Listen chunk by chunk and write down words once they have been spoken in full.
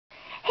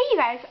you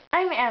guys,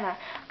 I'm Anna.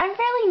 I'm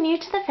fairly new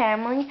to the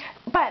family,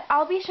 but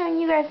I'll be showing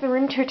you guys the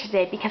room tour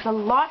today because a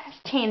lot has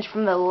changed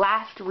from the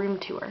last room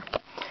tour.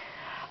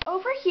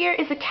 Over here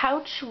is a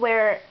couch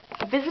where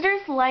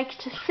visitors like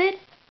to sit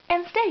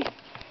and stay.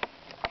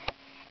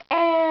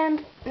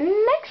 And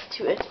next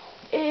to it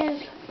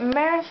is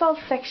Marisol's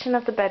section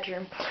of the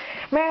bedroom.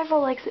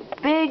 Marisol likes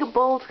big,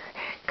 bold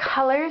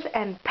colors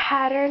and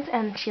patterns,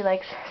 and she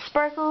likes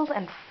sparkles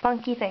and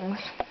funky things.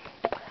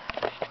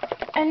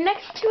 And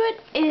next to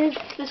it is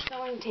the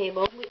sewing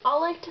table. We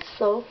all like to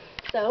sew.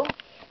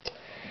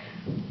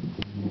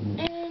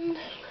 And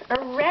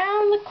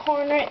around the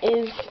corner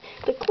is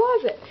the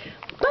closet.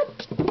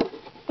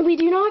 But we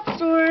do not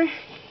store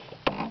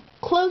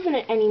clothes in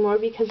it anymore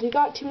because we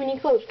got too many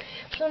clothes.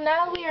 So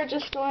now we are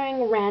just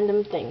storing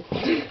random things.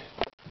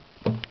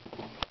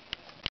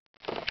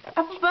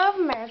 Up above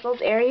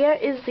Marisol's area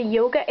is the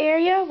yoga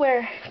area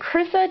where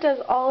Chrissa does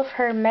all of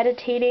her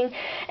meditating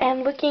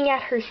and looking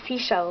at her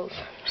seashells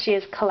she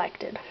has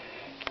collected.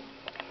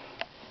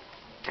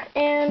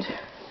 And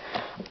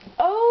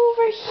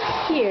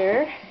over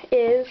here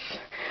is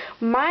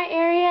my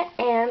area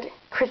and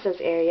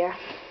Chrissa's area.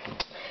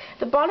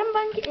 The bottom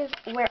bunk is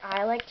where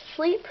I like to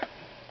sleep,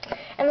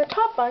 and the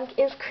top bunk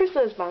is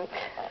Chrissa's bunk.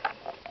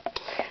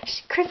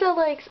 Chrissa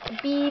likes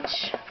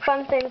beach,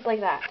 fun things like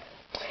that.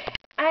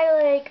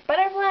 I like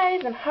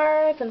butterflies and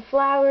hearts and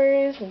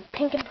flowers and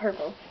pink and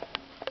purple.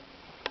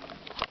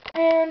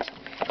 And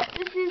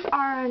this is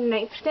our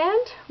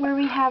nightstand where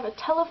we have a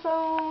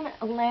telephone,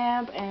 a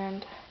lamp,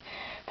 and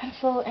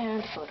pencil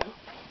and photo.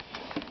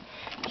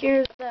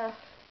 Here's the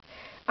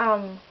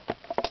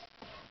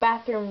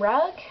bathroom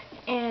rug,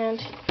 and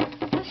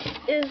this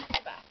is the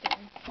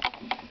bathroom.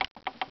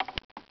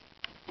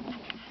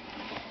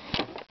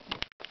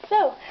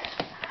 So,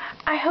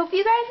 I hope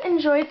you guys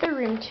enjoyed the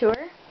room tour.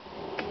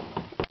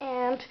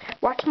 And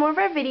watch more of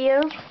our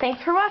videos.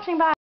 Thanks for watching. Bye.